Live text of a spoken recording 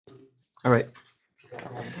All right.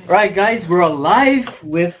 All right, guys, we're live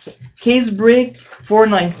with Case Break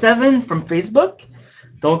 497 from Facebook.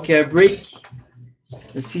 Donc, break.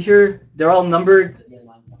 Let's see here. They're all numbered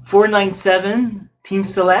 497. Team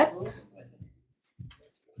select.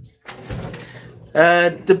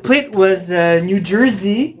 The plate was New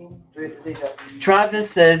Jersey.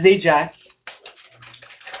 Travis Zajac.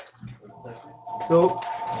 So.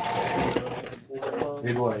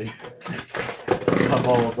 Hey boy.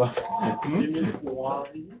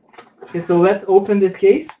 Okay, so let's open this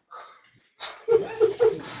case.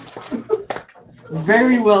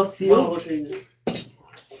 Very well sealed.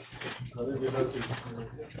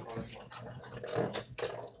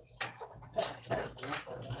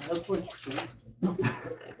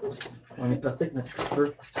 On est parti avec notre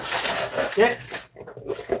feu. Ok.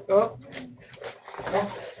 Oh.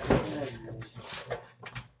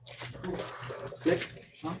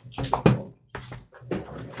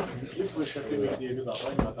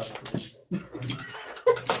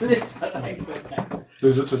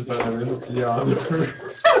 C'est juste une pyramide pliée en deux.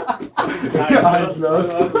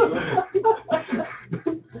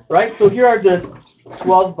 Right, so here are the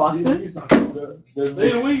 12 boxes.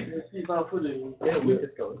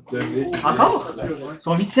 Encore?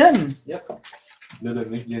 Son 8e. Là,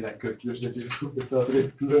 Dominique vient la coque, là, je trouve que ça aurait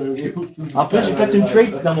pleuré au-dessus. En plus, j'ai fait une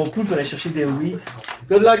trade dans mon pool pour aller chercher des Louis.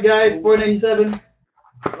 Good luck, guys. 497.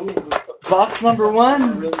 Box number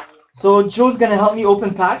 1. So Joe's gonna help me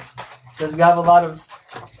open packs because we have a lot of.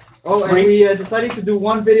 Oh, and we decided to do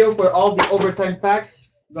one video for all the overtime packs.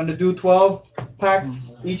 We're gonna do 12 packs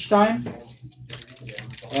each time.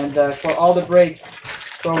 And for all the breaks.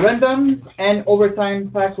 So randoms and overtime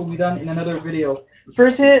packs will be done in another video.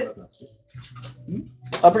 First hit.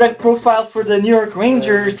 Upper deck profile for the New York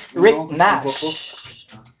Rangers, Rick Nash.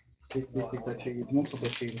 C'est touché. Du monde sont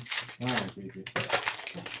touchés.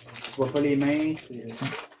 Tu vois pas les mains.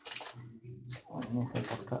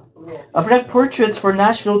 Upper deck portraits for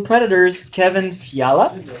Nashville Predators, Kevin Fiala.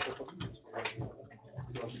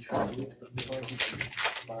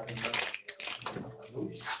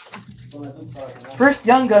 First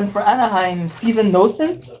Young Gun for Anaheim, Steven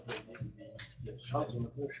Nosen.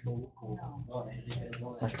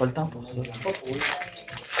 J'ai pas le temps pour ça.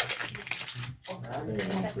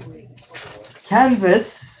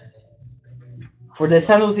 Canvas for the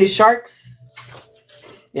San Jose Sharks.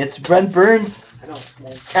 It's Brent Burns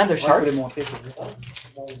and the Sharks.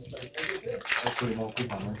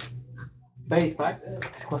 Base pack.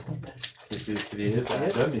 C'est quoi ça? C'est les hits à la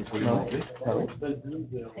dame, mais il faut les monter. Ah oui?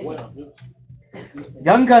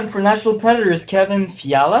 Young Gun for Nashville Predators, Kevin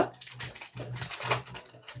Fiala.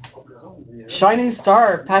 Shining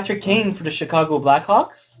Star, Patrick Kane for the Chicago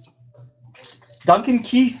Blackhawks. Duncan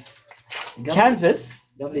Keith, Canvas.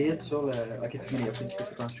 Garde les hits sur le. Ok, tu mets les hits,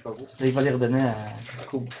 c'est quand Chicago. Là, il va les redonner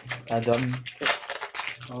à Dom.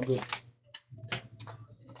 Oh, good.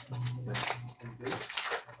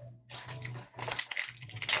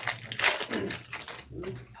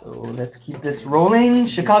 So let's keep this rolling.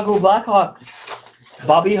 Chicago Blackhawks,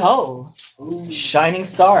 Bobby Hull, Shining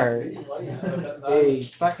Stars. Hey,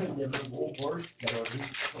 pack.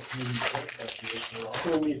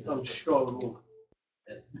 Show me some Chicago.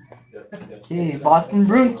 Okay, Boston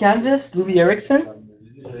Bruins Canvas, Louis Eriksson.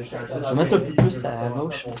 Je vais mettre un peu plus à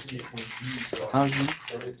gauche. Quand je dis.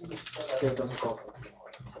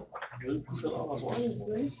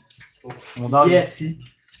 On dort ici.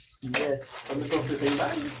 Yes.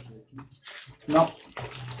 Non.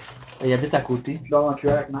 Il habite à côté. Je dors en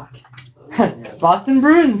cuir avec Marc. Boston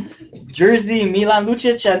Bruins, Jersey, Milan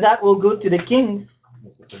Lucic, and that will go to the Kings.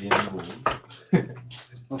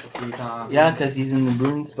 Yeah, because he's in the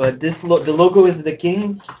Bruins, but this the logo is the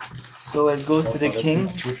Kings, so it goes to the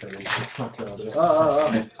Kings.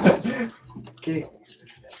 Okay.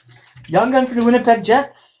 Young Gun for the Winnipeg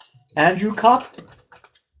Jets, Andrew Kopp.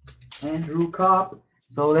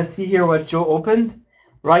 So let's see here what Joe opened.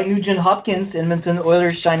 Ryan Nugent-Hopkins, Edmonton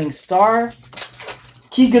Oilers Shining Star.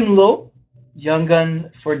 Keegan Lowe, Young Gun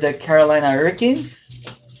for the Carolina Hurricanes.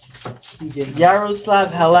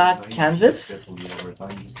 Yaroslav Halak, Canvas.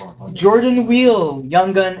 Jordan Wheel,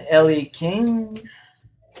 Young Gun, LA Kings.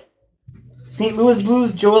 St. Louis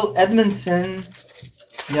Blues, Joel Edmondson,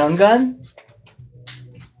 Young Gun.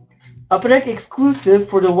 Upper Deck exclusive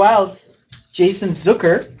for the Wilds, Jason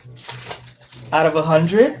Zucker, out of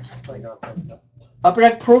 100. Upper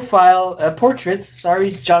Deck profile, portraits,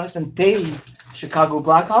 Jonathan Toews, Chicago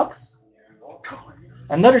Blackhawks.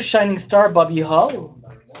 Another Shining Star, Bobby Hull.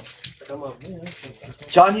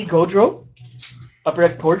 Johnny Gaudreau, Upper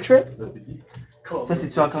Deck portrait. Ça,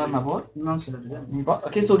 c'est-tu encore ma boîte? Non, c'est la deuxième.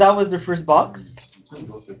 Okay, so that was their first box.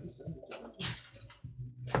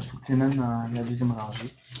 C'est même dans la deuxième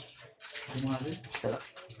rangée.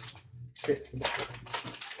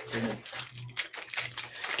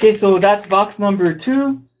 Okay, so that's box number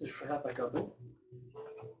 2. Si je frappe à cadeau.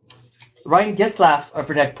 Ryan Getzlaff,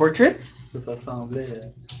 Upper Deck Portraits. Ça semblait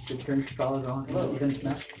quelqu'un qui parle genre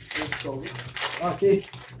ironiquement. C'est Ok.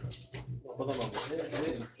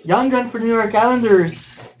 Young Gun for the New York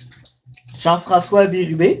Islanders. Jean-François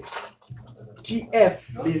Bérubé.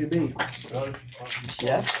 JF BRB.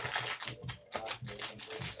 Yes.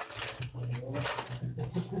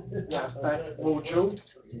 Last pack, Mojo.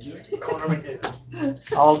 Connor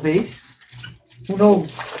McDavid. All base. Who knows?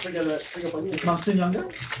 C'est qu'il a pas mis. Manque-tu une Younger?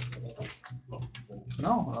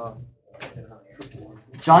 Non.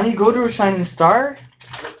 Johnny Gaudreau, Shining Star.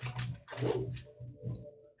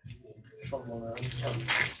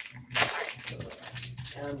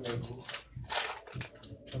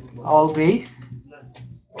 All base.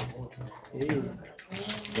 Hey.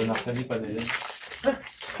 Marc-André Padelin.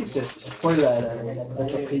 C'est pas la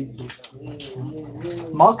surprise.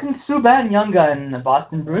 Malcolm Subban, Young Gun,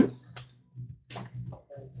 Boston Bruins.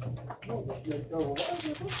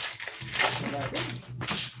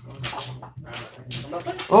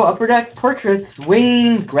 Oh, Upper Deck Portraits,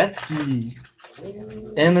 Wayne Gretzky.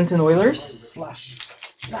 Edmonton Oilers. Flash.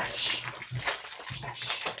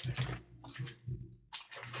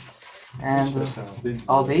 And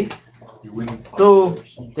all base. So,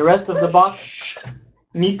 the rest of the box,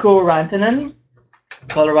 Mikko Rantanen,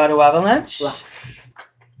 Colorado Avalanche.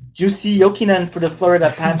 Juicy Jokinen for the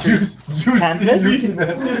Florida Panthers. Canvas.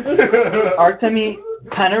 Artemi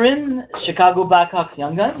Panarin, Chicago Blackhawks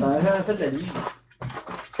Young Gun. Faites la ligne.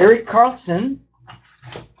 Eric Carlson,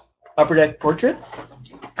 Upper Deck Portraits.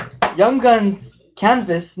 Young Guns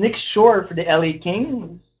Canvas, Nick Shore for the LA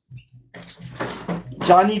Kings.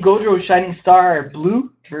 Johnny Gaudreau, Shining Star,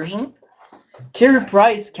 blue version. Carey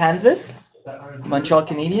Price, Canvas, Montreal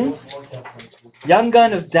Canadiens. Young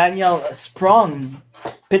Gun of Daniel Sprong,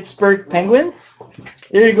 Pittsburgh Penguins.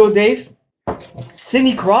 There you go, Dave.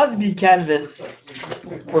 Sidney Crosby, Canvas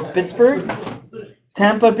for Pittsburgh.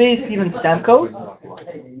 Tampa Bay, Steven Stamkos,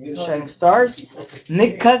 Shining Stars.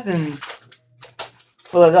 Nick Cousins,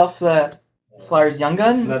 Philadelphia Flyers Young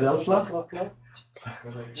Gun. Philadelphia.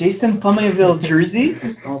 Jason Pominville jersey.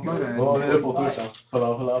 On est là pour toi, Charles.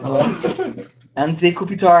 Anze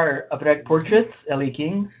Kopitar, Upper Deck Portraits, LA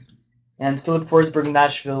Kings. And Philip Forsberg,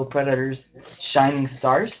 Nashville Predators, Shining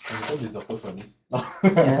Stars. C'est des orthophonistes.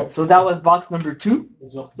 Yeah, so that was box number 2.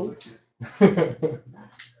 Les orthos.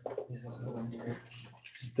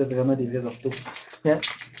 C'est vraiment des vrais orthos.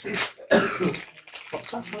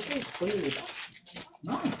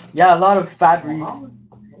 Yeah, a lot of Fabries.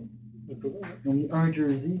 On a un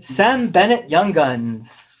jersey. Sam Bennett Young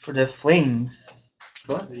Guns for the Flames.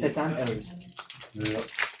 Quoi? Ethan Ellis.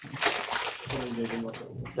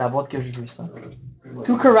 C'est la boîte que je veux, ça.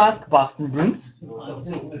 Tuukka Rask, Boston Bruins. Tu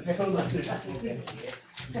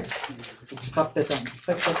frappes Ethan. Tu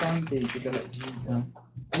frappes Ethan, t'es correct.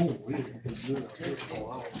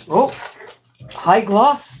 Oh, High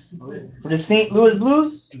Gloss for the St. Louis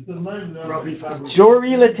Blues.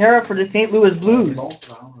 Jory Laterra for the St. Louis Blues.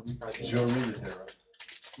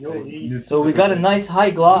 So we got a nice high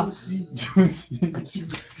gloss.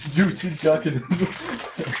 Juicy Jock.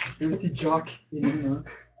 C'est aussi Jock.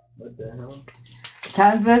 What the hell?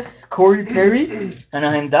 Canvas, Corey Perry,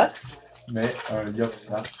 Anaheim Ducks. Mais un Yuck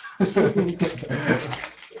Snap.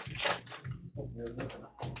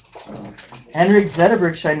 Henrik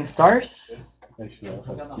Zetterberg, Shining Stars.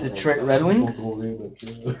 Detroit Red Wings.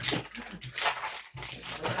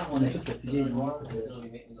 On est tous fatigués.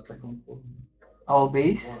 Ça compte pas. All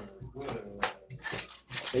base.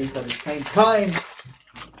 Face at the same time.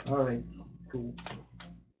 Alright, it's cool.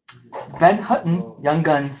 Ben Hutton, Young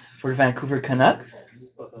Guns for Vancouver Canucks.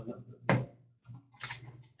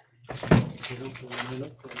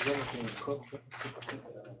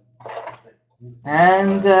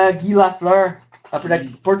 And Guy Lafleur, Upper Deck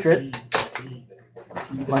Portrait,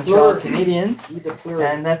 Montreal Canadiens.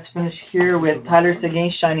 And let's finish here with Tyler Seguin,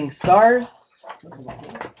 Shining Stars.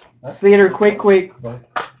 Slater Quake,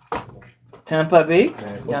 Tampa Bay,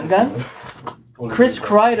 Young Guns. Chris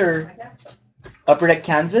Kreider, Upper Deck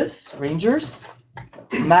Canvas, Rangers.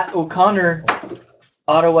 Matt O'Connor,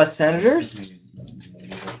 Ottawa Senators.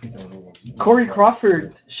 Corey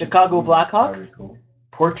Crawford, Chicago Blackhawks,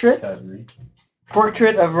 Portrait.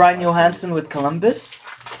 Portrait of Ryan Johansson with Columbus.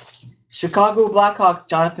 Chicago Blackhawks,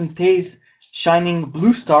 Jonathan Toews, Shining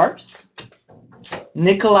Blue Stars.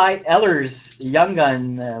 Nikolai Ehlers, Young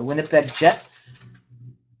Gun, Winnipeg Jets.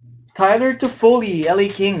 Tyler Toffoli, LA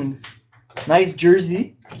Kings, Nice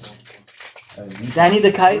jersey. Danny De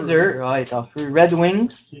Kaiser. Ah, il est en feu. Red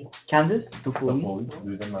Wings. Canvas. Toffoli.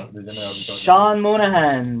 Deuxième meilleur buteur. Sean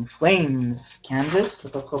Monahan. Flames. Canvas. Ça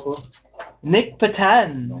passera pas. Nick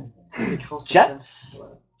Patan. C'est crasse. Jets.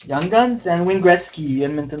 Young Guns. And Wayne Gretzky.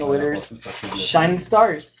 Edmonton Oilers. Shining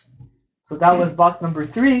Stars. So that was box number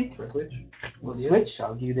 3. For switch. We'll switch.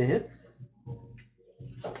 I'll give you the hits.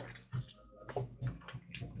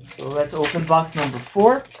 So let's open box number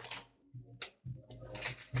 4.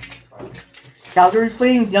 Calgary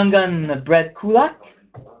Flames, Young Gun, Brett Kulak.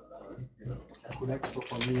 Kulak, tu vas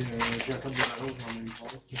pogner Jacob Delarose en même temps.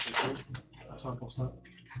 C'est cool. À 100%.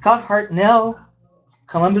 Scott Hartnell,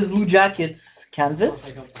 Columbus Blue Jackets,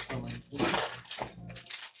 Kansas. 150% même.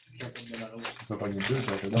 Jacob Delarose. Tu vas pogner deux,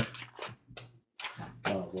 ça, là.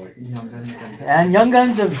 Ah, ouais. And Young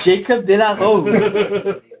Guns of Jacob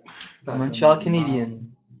Delarose, Montreal Canadiens.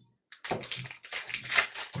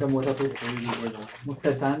 Comme moi, j'appelle. Moi,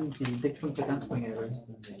 Pétan, puis dès que tu fais Pétan, tu pognes un Evers.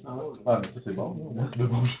 Ah, mais ça, c'est bon. Là, c'est de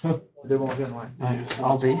bons gens. C'est deux bons jeunes, ouais.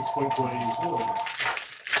 All base.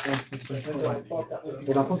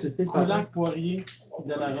 Et dans le fond, tu sais, Kulak, Poirier,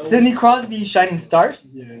 Delarose. Sidney Crosby, Shining Stars.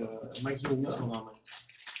 Puis Max Domi sont dans la main.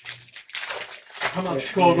 Comme dans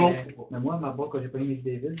Chicago. Mais moi, ma boîte, quand j'ai pogné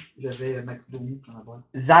McDavid, j'avais Max Domi dans la boîte.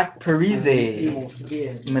 Zach Parise, Ils m'ont aussi.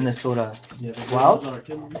 Minnesota. Il y avait Wow.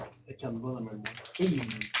 Larkin et Canva dans la même boîte.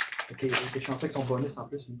 Ok, t'es chanceux avec son bonus en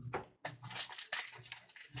plus.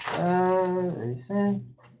 Recent.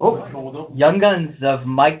 Oh, Condon. Young Guns of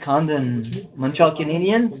Mike Condon, Montreal C'est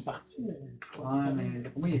Canadiens. parti, mais. Ouais, mais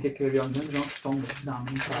pour moi, il y a quelques Young Guns, genre, qui tombent dans le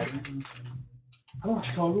même salon. Ah,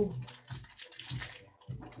 Chicago.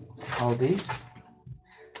 All base.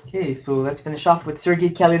 Okay, so let's finish off with Sergei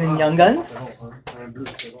Kalinin Young Guns. Un bleu,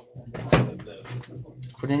 c'est bon.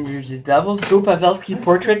 For the New Jersey Devils, Joe Pavelski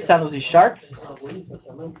Portrait, San Jose Sharks.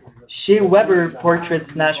 Shea Weber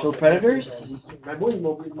Portraits, Nashville Predators. Mais moi, ils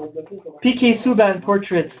m'ont bloqué. PK Subban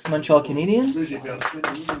Portraits, Montreal Canadiens. J'ai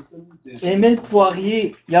perdu. Émile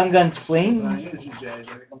Poirier Young Guns Flames. J'avais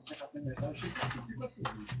comme 50 000 messages. C'est quoi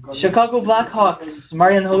ça? Chicago Blackhawks,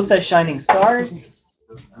 Marian Hossa Shining Stars.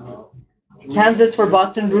 Canvas for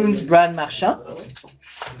Boston Bruins, Brad Marchand.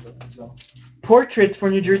 Portrait for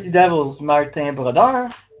New Jersey Devils, Martin Brodeur.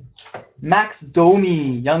 Max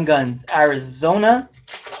Domi, Young Guns, Arizona.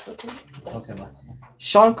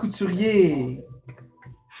 Sean Couturier,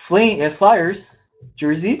 Flyers,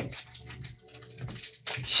 Jersey.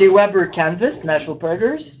 Shea Weber, Canvas, Nashville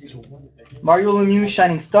Predators. Mario Lemieux,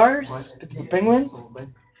 Shining Stars, Pittsburgh Penguins.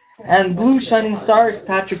 And Blue Shining Stars,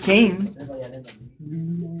 Patrick Kane.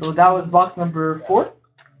 So that was box number 4.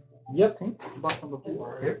 Yep, box number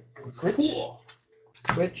 4. Here. Switch.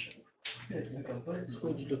 Switch.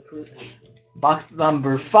 Switch the switch. Box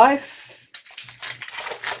number 5.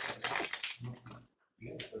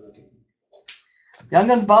 Young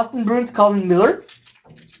Guns Boston Bruins, Colin Miller.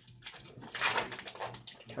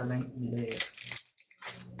 Colin Miller.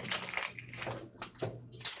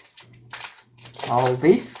 All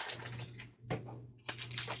base.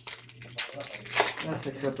 That's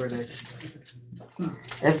a clipper there.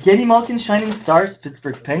 Evgeny Malkin, Shining Stars,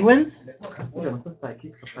 Pittsburgh Penguins. J'aimerais ça stacker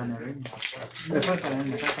sur Panarin. Je vais faire Panarin,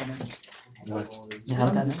 mais pas Panarin. Il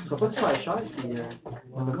rentre à Ce sera pas super cher, puis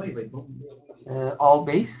normalement il va être bon. all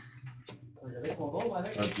base.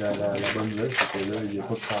 Donc, la bonne nouvelle, c'est que là, il n'y a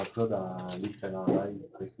pas de contrat dans la Ligue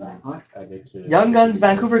finlandaise. Avec, Young Guns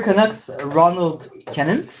Vancouver Canucks, Ronald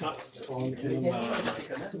Cannons.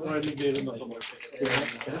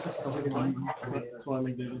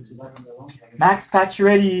 Max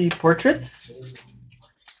Pacioretty Portraits.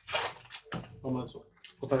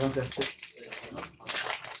 Faut pas rendre plastique.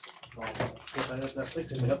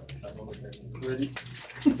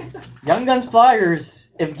 Young Guns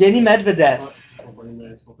Flyers, Evgeny Medvedev.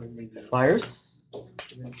 Flyers.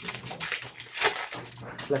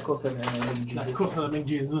 La course à La course à la main de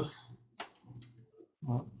Jesus.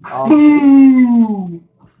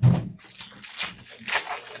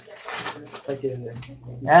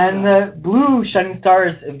 And Blue Shining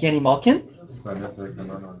Stars, Evgeny Malkin. on va mettre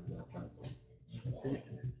directement dans la place.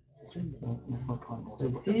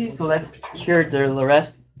 See, so let's cure the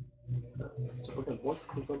rest.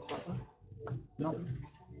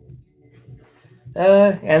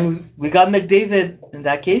 And we got McDavid in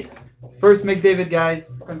that case. First McDavid,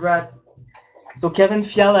 guys. Congrats. So Kevin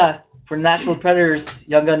Fiala for Nashville Predators,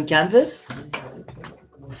 Young Gun Canvas.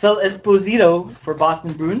 Phil Esposito for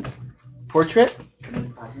Boston Bruins, Portrait.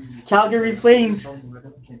 Calgary Flames,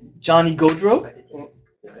 Johnny Gaudreau.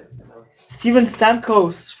 Steven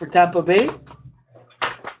Stamkos for Tampa Bay,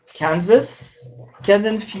 Canvas.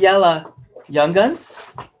 Kevin Fiala, Young Guns.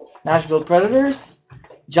 Nashville Predators.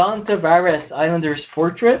 John Tavares, Islanders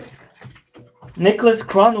portrait. Nicholas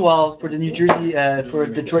Cronwall for the New Jersey, for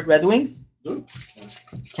Detroit Red Wings.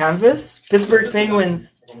 Canvas. Pittsburgh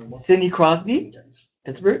Penguins, Sidney Crosby,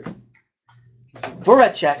 Pittsburgh.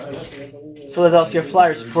 Voracek, Philadelphia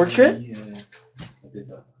Flyers portrait.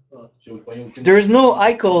 There's no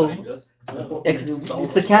Eichel.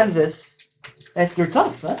 It's a canvas. They're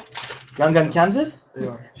tough, huh? Young Gun canvas.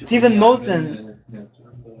 Steven Mosen,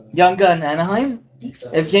 Young Gun Anaheim.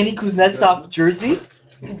 Evgeny Kuznetsov jersey,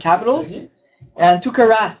 Capitals. And Tuukka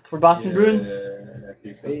Rask for Boston Bruins,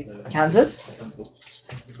 canvas.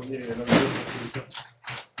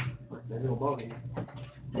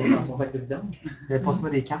 Dans son sac de vidange. Passe-moi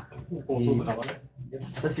des cartes.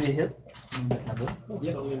 Ça, c'est les hits.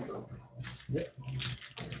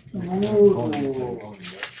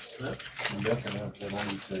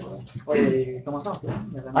 Ouais, comment ça en fait?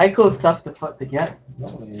 Eichel is tough to get.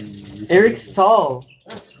 Eric Stahl,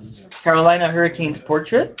 Carolina Hurricanes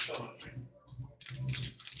portrait.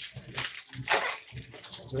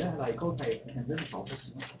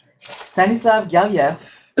 Stanislav Galiev,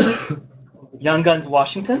 Young Guns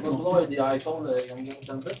Washington.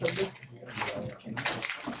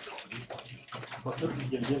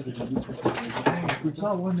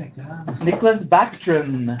 Nicholas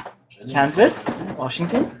Backstrom, canvas,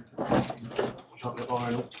 Washington. J'en prépare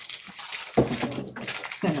un autre.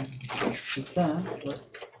 C'est ça, hein?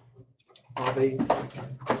 En base.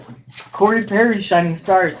 Corey Perry, Shining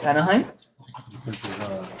Stars, Anaheim.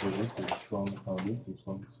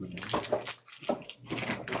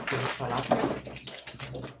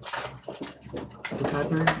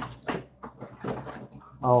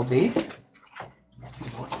 All base.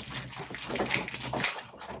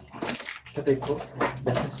 Peut-être pas.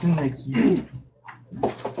 C'est une excuse.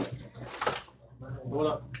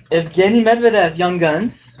 Voilà. Evgeny Medvedev, Young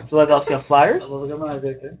Guns, Philadelphia Flyers. On va vraiment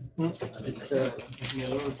avec, hein? Avec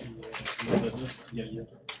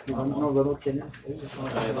Non, dans l'autre canette.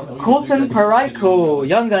 Colton Parayko,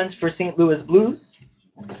 Young Guns for St. Louis Blues.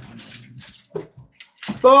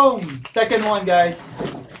 Boom! Second one, guys.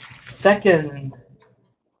 Second.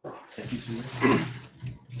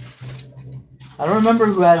 I don't remember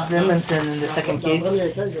who has Edmonton in the second case.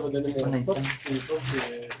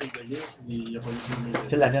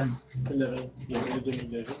 Phil Lavem.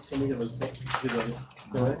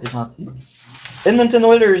 T'es gentil. Edmonton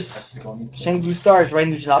Oilers, Shane Blue Stars, Ryan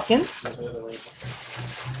Nugent-Hopkins.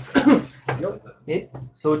 Okay.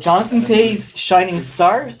 So Jonathan Toews, Shining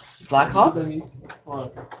Stars, Blackhawks.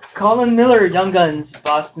 Colin Miller, Young Guns,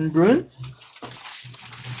 Boston Bruins.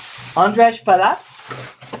 Andrzej Palat,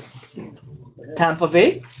 Tampa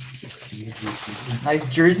Bay. Nice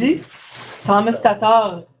jersey. Thomas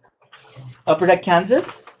Tatar, Upper Deck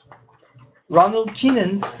Canvas. Ronald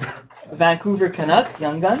Keenan's, Vancouver Canucks,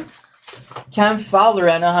 Young Guns. Cam Fowler,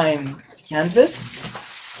 Anaheim Canvas.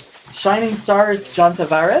 Shining Stars, John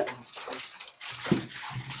Tavares.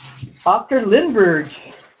 Oscar Lindbergh,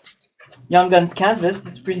 Young Guns Canvas.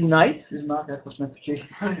 This is pretty nice.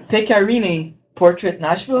 Pekarini, Portrait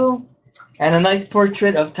Nashville. And a nice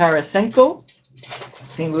portrait of Tarasenko,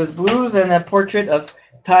 St. Louis Blues, and a portrait of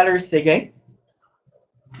Tyler Seguin.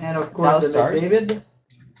 And of course, the David.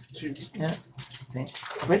 Yeah.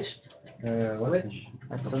 Switch. Switch.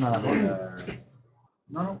 That's still not on.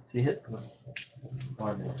 Non. C'est hit.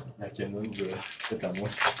 Ouais, mais la Canon, c'est à moi.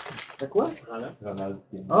 C'est quoi? Ronald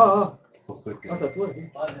Skinner. Ah, C'est pour ça que. ah, c'est à toi, ok.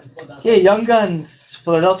 Okay, Young Guns,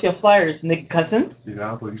 Philadelphia Flyers, Nick Cousins. C'est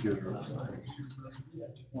vraiment pas lui que je veux.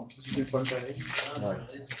 Bon, je vais pas le pareil. Ouais.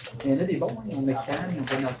 Il y en a des bons, hein. Ils ont McCann, ils ont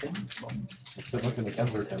Jonathan. Bon. C'est moi, c'est McCann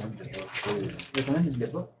veut quand même. Jonathan, il ne voulait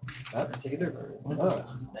pas. Ah, La série 2. ah,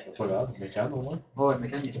 c'est pas grave. McCann au moins. Ouais,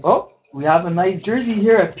 McCann, il était. Oh, we have a nice jersey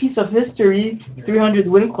here, a piece of history, 300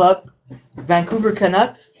 win club, Vancouver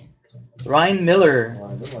Canucks, Ryan Miller. Ouais,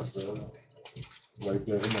 là, moi, ça. Je vais aller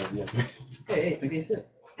pleurer ma vie après. Hey, c'est bien ça.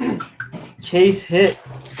 Case hit.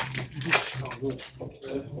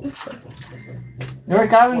 New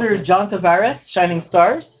York Islanders, John Tavares, Shining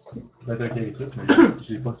Stars. C'est ok, ça, mais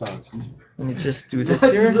je l'ai pas senti. Let me just do this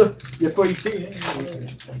C'est here. ça. Il a pas été, hein.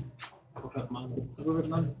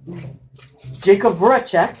 Jacob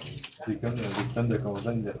Voracek, C'est comme des semaines de congé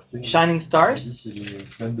à l'université. Shining Stars. C'est des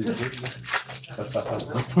semaines d'études. Parce que ça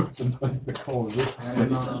sentira pas que c'est une semaine de congé.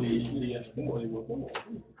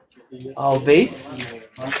 All base.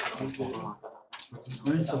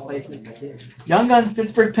 Une sur 16, ok. Young Guns,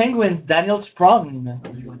 Pittsburgh Penguins, Daniel Sprong.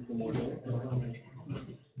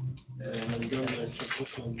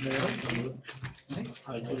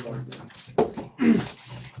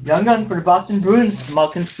 Young Gun for the Boston Bruins,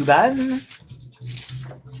 Malcolm Subban.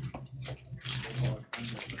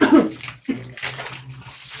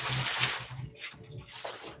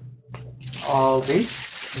 All base.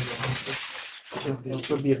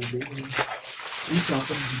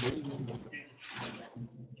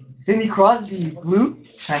 Sidney Crosby, blue,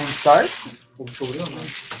 Shining Stars.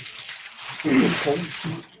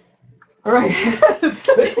 Alright.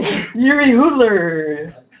 Yuri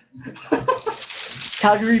Hoodler.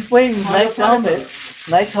 Calgary Flames, nice helmet.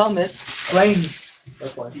 Nice helmet. Flames.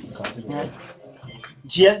 That's why.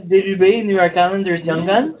 Jeff Berube, New York Islanders, Young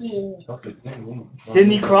Guns. Je pense que tiens, oui.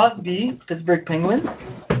 Sidney Crosby, Pittsburgh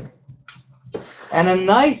Penguins. And a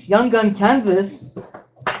nice Young Gun canvas,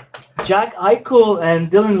 Jack Eichel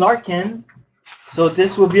and Dylan Larkin. So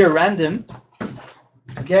this will be a random.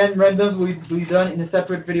 Again, randoms will be done in a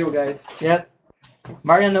separate video, guys. Yep.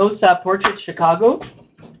 Marian Osa, Portrait, Chicago.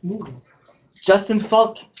 Justin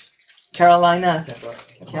Falk, Carolina,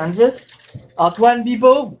 canvas. Antoine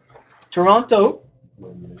Bibeau, Toronto,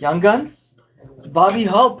 Young Guns. Bobby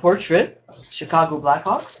Hull, Portrait, Chicago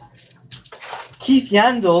Blackhawks. Keith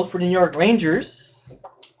Yandel for the New York Rangers.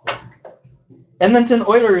 Edmonton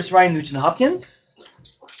Oilers, Ryan Nugent-Hopkins.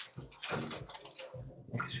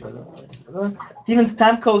 Steven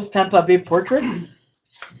Stamkos, Tampa Bay Portraits.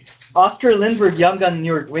 Oscar Lindbergh, Young Gun,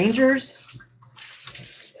 New York Rangers.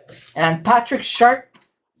 And Patrick Sharp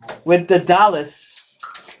with the Dallas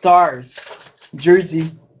Stars jersey.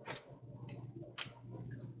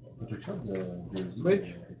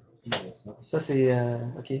 Switch. Ça c'est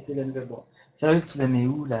ok. C'est la nouvelle boîte. Ça là tu la mets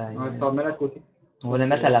où là? Ouais, ça va mettre à côté. On va la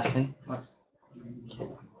mettre à la fin. Ouais.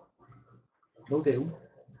 L'autre est où?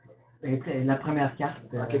 La première carte.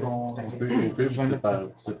 Ok, bon. On peut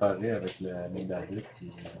vous séparer avec la médaille.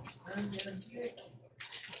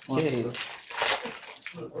 Ok.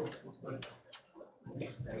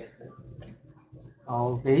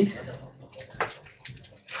 All base.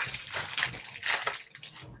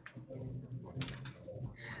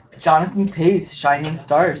 Jonathan Pace, Shining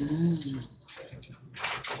Stars.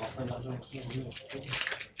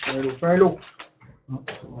 Fais un lot.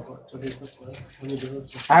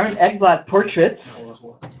 Aaron Ekblad, Portraits.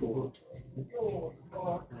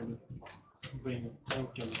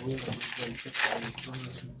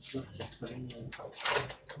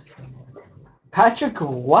 Patrick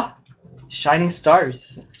Roy, Shining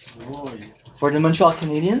Stars. For the Montreal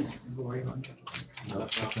Canadiens.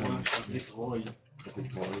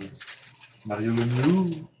 Mario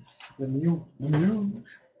Lemieux. Lemieux.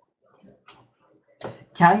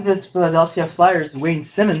 Canvas, Philadelphia Flyers, Wayne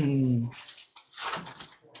Simmons.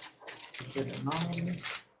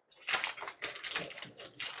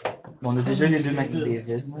 Bon, on a déjà les deux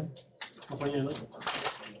McDavid.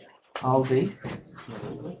 All base.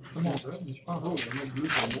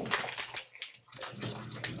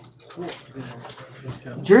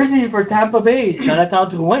 Jersey for Tampa Bay, Jonathan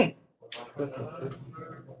Drouin.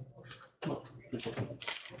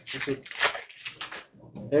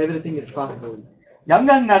 Everything is possible. Young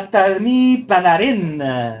Gun, Artemi Panarin.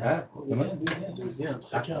 Hein? Comment? Deuxième,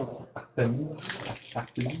 second.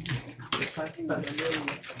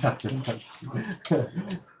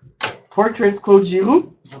 Portraits, Claude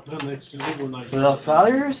Giroux. Ils sont en train d'excluser vos For the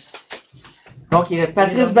Flyers. Donc, il y a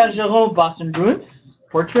Patrice Bergeron, Boston Bruins.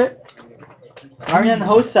 Portrait. Marian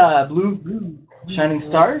Hossa, Blue, Shining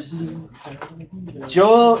Stars.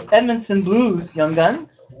 Joel Edmondson, Blues, Young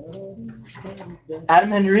Guns.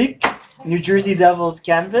 Adam Henrique, New Jersey Devils,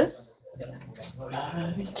 canvas.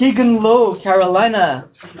 Keegan Lowe, Carolina,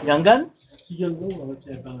 Young Guns.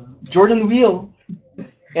 Jordan Wheel,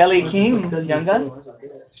 LA Kings, Young Guns.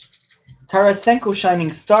 Tarasenko,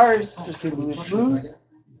 Shining Stars, for St. Louis Blues.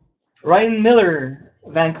 Ryan Miller,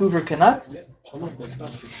 Vancouver Canucks.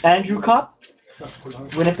 Andrew Kopp,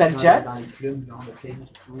 Winnipeg Jets.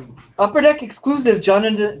 Upper Deck exclusive,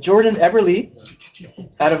 Jordan Eberle,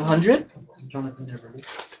 out of 100.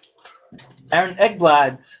 Aaron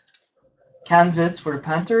Ekblad, canvas for the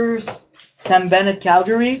Panthers. Sam Bennett,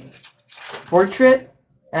 Calgary, portrait.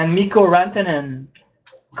 And Mikko Rantanen,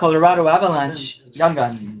 Colorado Avalanche, Young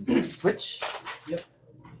Gun. Switch. Yep.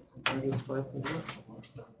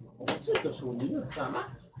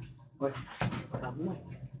 Ouais.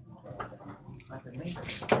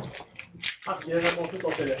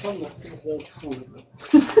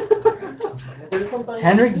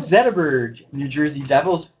 Henrik Zetterberg, New Jersey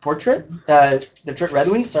Devils, portrait. Detroit Red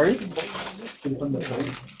Wings, sorry.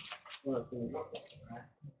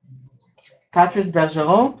 Patrice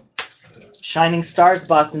Bergeron, Shining Stars,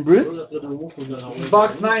 Boston Bruins.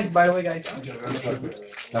 Box 9, by the way, guys.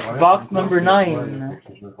 Box number 9.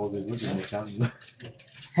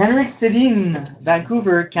 Henrik Sedin,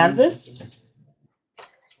 Vancouver, canvas.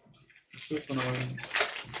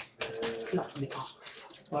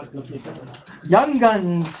 Young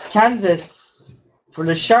Guns, canvas. For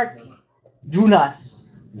the Sharks,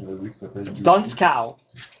 Jonas Il a dit que ça s'appelle Juicy. Donskoy.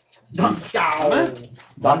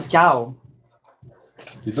 Donskoy.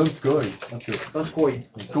 C'est Donskoy. Ok. Donskoy.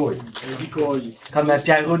 Donskoy. Comme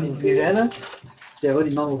Pierrot il dirait là. Pierrot, il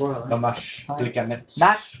demande au joueur. Hein. Dommage. Les canettes.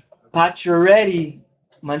 Max Pacioretty,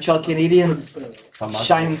 Montreal Canadiens, Ça marche.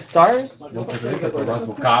 Shining Stars. L'autre préféré, ça commence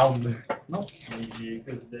au calme.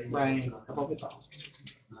 Ouais, t'as pas fait tard.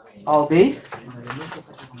 All base.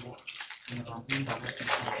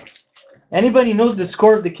 Anybody knows the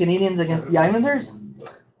score of the Canadiens against the Islanders?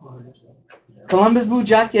 Columbus Blue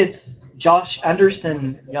Jackets, Josh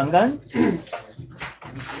Anderson, Young Guns.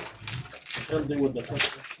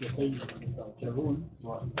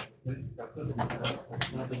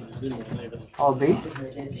 All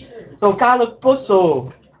base. So Kyle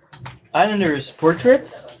Poso, Islanders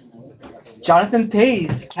Portraits. Jonathan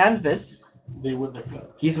Taze, Canvas.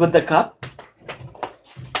 He's with the Cup.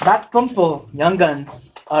 Matt Pumple, Young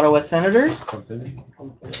Guns, Ottawa Senators.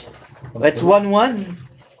 It's 1-1.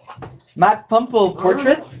 Matt Pumple,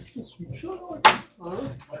 Portraits.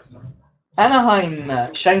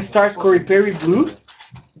 Anaheim, Shining Stars, Corey Perry, Blue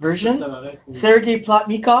version. Sergei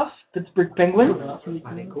Plotnikov, Pittsburgh Penguins.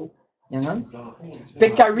 Young Guns.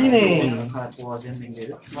 Pekarine,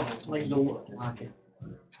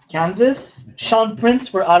 Canvas. Sean Prince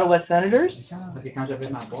for Ottawa Senators.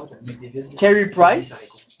 Carey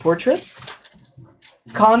Price, Portrait.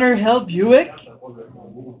 Connor Hill, Buick,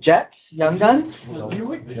 Jets, Young Guns.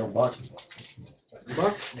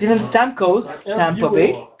 Steven Stamkos, Tampa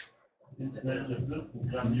Bay.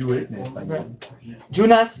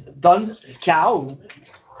 Jonas Donskoy,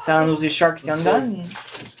 San Jose Sharks, Young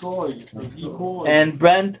Guns. And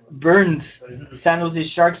Brent Burns, San Jose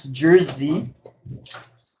Sharks jersey.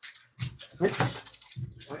 Switch.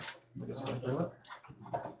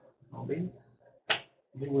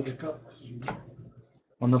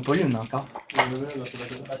 On n'a pas eu une encore.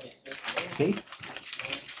 Case.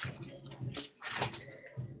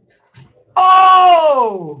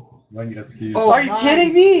 Oh! Wayne Gretzky. Oh, Are you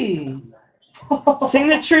kidding me?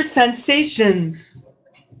 Signature sensations.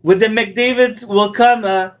 With the McDavid's will come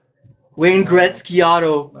Wayne Gretzky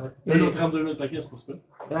auto.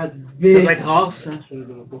 That's Ça big. doit être rare ça.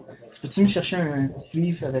 Peux-tu me chercher un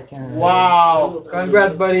sleeve avec un. Wow!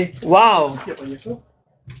 Congrats, buddy. Wow!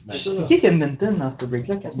 C'est qui Edmonton dans ce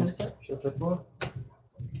break-là, 4-7? Je sais pas.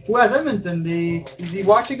 Who has Edmonton? Is he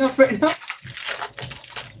watching us right now?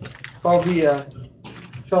 Probably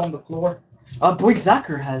fell on the floor. Boy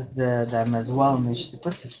Zacher has them as well, mais je sais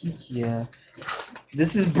pas c'est qui.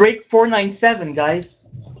 This is break 497, guys.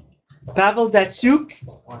 Pavel Datsyuk,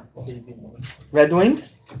 Red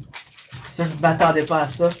Wings. Ça, je m'attendais pas à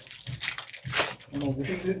ça.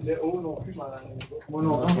 Moi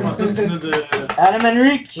non. Adam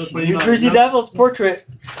Henrique, New Jersey Devils portrait.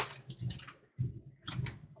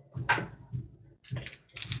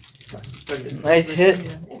 Nice hit.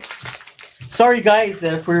 Sorry guys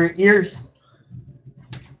for your ears.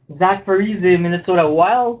 Zach Parise, Minnesota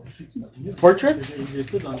Wild portraits.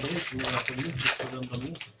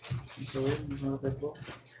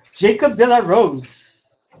 Jacob De La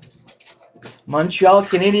Rose, Montreal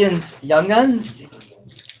Canadiens Young Guns.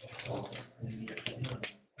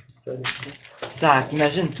 Sac,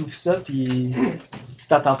 imagine tout ça, puis tu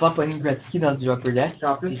t'attends pas à pogner Gretzky dans du upper deck.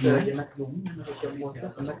 En plus, il y a Max Domi.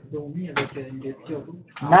 Max Domi avec une Gretzky auto.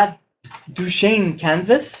 Matt Duchesne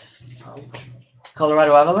Canvas,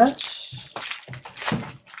 Colorado Avalanche.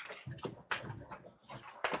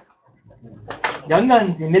 Young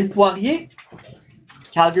Guns, Émile Poirier,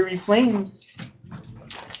 Calgary Flames.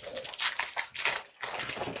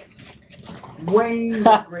 Wayne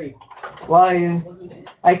Great. Well,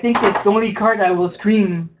 I think it's the only card I will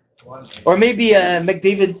scream. Or maybe a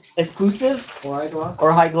McDavid exclusive Or Eyeglass.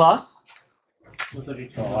 or high gloss.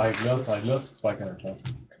 Eyeglass, c'est pas connaissant.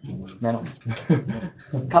 Mais non,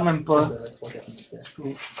 quand même pas.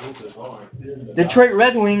 Detroit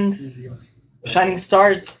Red Wings, Shining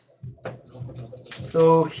Stars.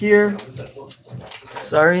 So here,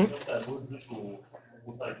 sorry,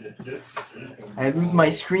 I lose my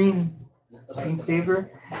screensaver.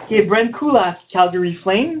 Okay, Brent Kulak, Calgary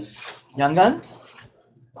Flames, Young Guns.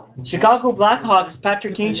 Chicago Blackhawks,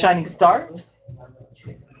 Patrick Kane, Shining Stars.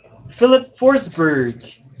 Philip Forsberg,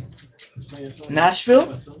 Nashville.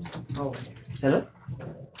 C'est là.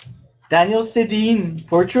 Daniel Sedin,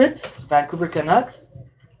 Portraits, Vancouver Canucks.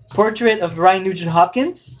 Portrait of Ryan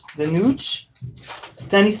Nugent-Hopkins, the Nuge.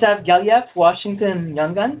 Stanislav Galiev, Washington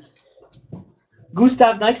Young Guns.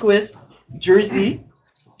 Gustav Nyquist, Jersey,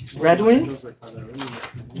 Red Wings.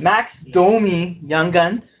 Max Domi, Young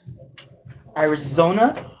Guns,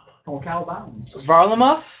 Arizona. Bound.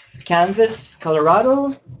 Varlamov, Kansas, Colorado.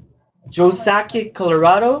 Joe Sakic,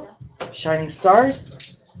 Colorado, Shining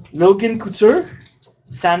Stars. Logan Couture,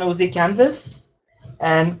 San Jose Canvas.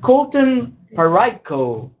 And Colton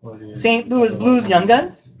Parayko, St. Louis Blues Young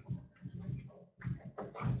Guns.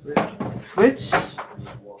 Switch.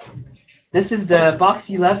 This is the box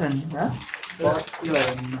 11, huh? Box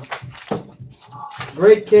 11.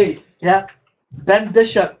 Great case. Yeah. Ben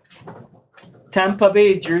Bishop, Tampa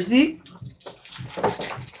Bay jersey.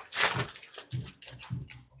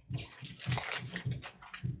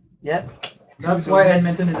 Yep. That's why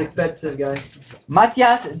Edmonton is expensive, guys.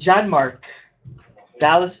 Matthias Janmark,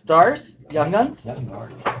 Dallas Stars, Young Guns.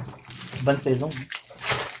 Bonne saison.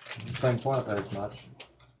 5 points après ce match.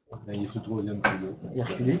 Mais il est sur le 3e trio. Il a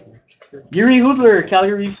refilé. Yuri Hoodler,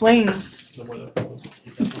 Calgary Flames.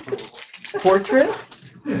 Portrait.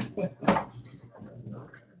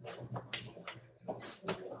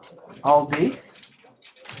 All base.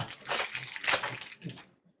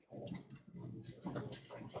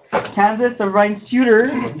 Canvas of Ryan Suter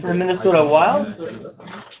for the Minnesota Wild.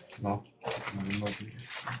 Non.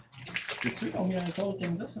 C'est sûr qu'on vient encore au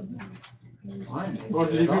Kansas? Ouais, Moi,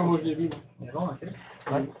 je l'ai vu, moi, je l'ai vu. mais bon, ok.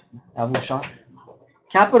 À vos champs.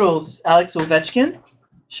 Capitals, Alex Ovechkin,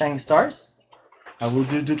 Shining Stars. À vos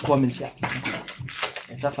 2-3 000 piastres.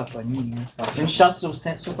 Et ça fait pas ni. Une chance sur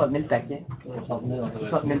 60 000 taquets.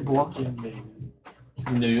 60 000 bois. Il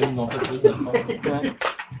y en a une, non, peut-être plus de fond. Ouais.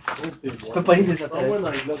 Tu peux pas lire des Envoie autres. dans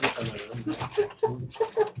les glaces de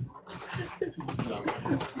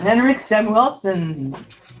Canada. Henrik Samuelson,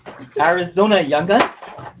 Arizona Young Guns.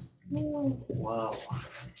 Wow.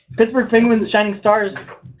 Pittsburgh Penguins Shining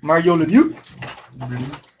Stars, Mario Lemieux.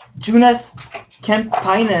 Jonas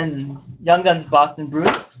Kemppainen, Young Guns Boston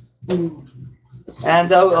Bruins.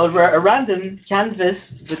 And a random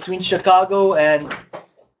canvas between Chicago and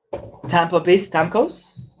Tampa Bay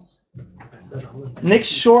Stamkos. Nick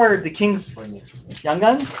Shore, the Kings Young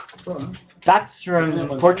Guns.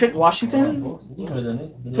 Backstrom Portrait, Washington.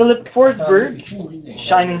 Philip Forsberg,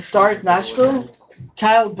 Shining Stars, Nashville.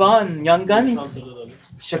 Kyle Bunn, Young Guns,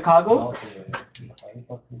 Chicago.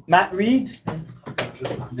 Matt Reed,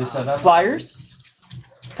 Flyers.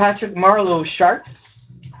 Patrick Marleau,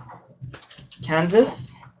 Sharks.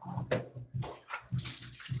 Canvas.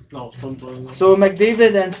 Non, ça me va. So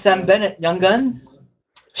McDavid and Sam Bennett, Young Guns.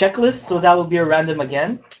 Checklist, so that will be a random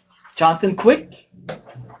again. Jonathan Quick,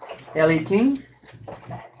 LA Kings.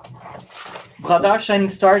 Brodeur, Shining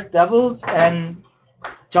Stars, Devils, and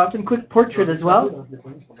Jonathan Quick portrait as well.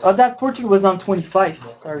 Oh, that portrait was on 25.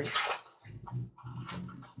 Sorry.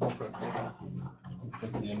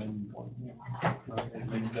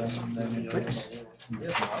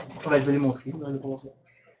 Ouais, je vais les montrer.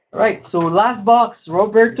 Right, so last box,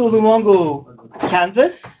 Roberto Luongo,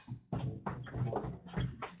 Canvas.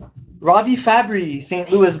 Robbie Fabry, St.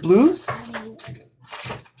 Louis Blues.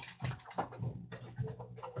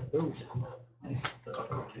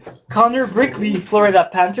 Connor Brickley, Florida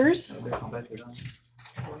Panthers.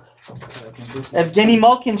 Evgeny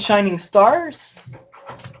Malkin, Shining Stars.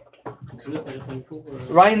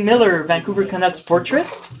 Ryan Miller, Vancouver Canucks Portrait.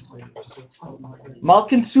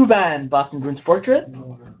 Malkin Subban, Boston Bruins Portrait.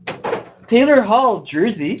 Taylor Hall,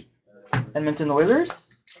 jersey, Edmonton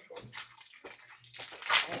Oilers.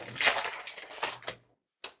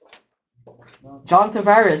 John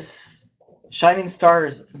Tavares, Shining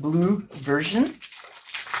Stars blue version.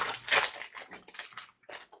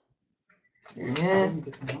 Yeah.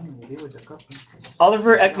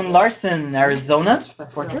 Oliver Ekman Larson, Arizona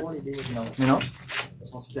portraits. You know.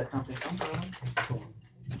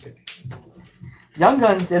 Young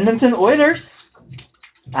Guns, Edmonton Oilers.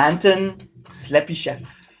 Anton Slepyshev.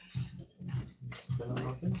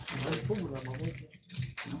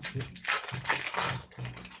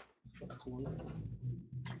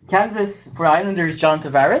 Canvas for Islanders, John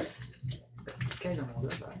Tavares.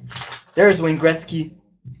 There's Wayne Gretzky.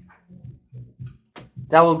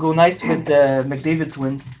 That will go nice with the McDavid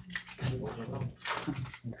twins.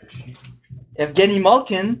 Evgeny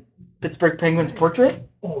Malkin, Pittsburgh Penguins portrait.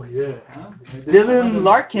 Oh yeah. Dylan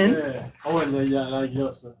Larkin. Yeah. Oh ouais, là, il y a la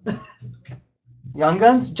glace, là. Young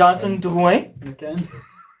Guns, Jonathan Drouin,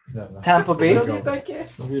 Tampa Bay.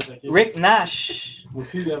 Rick Nash,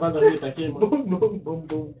 Aussi, avant de revenir attaquer, moi.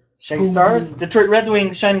 Shining Stars. Detroit Red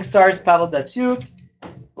Wings, Shining Stars, Pavel Datsyuk.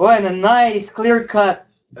 Oh, and a nice clear cut.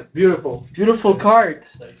 That's beautiful. Beautiful card.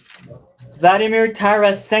 Vladimir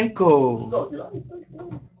Tarasenko.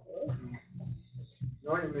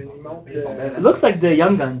 It looks like the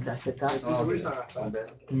Young Guns, I said that.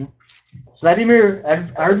 Vladimir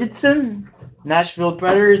Arvidsson, Nashville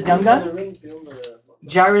Predators, Young Guns.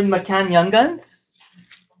 Jared McCann Young Guns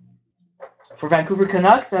for Vancouver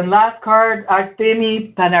Canucks. And last card,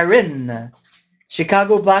 Artemi Panarin,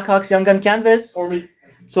 Chicago Blackhawks Young Gun Canvas. For me.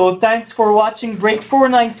 So thanks for watching break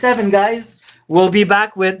 497, guys. We'll be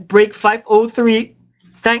back with break 503.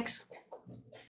 Thanks.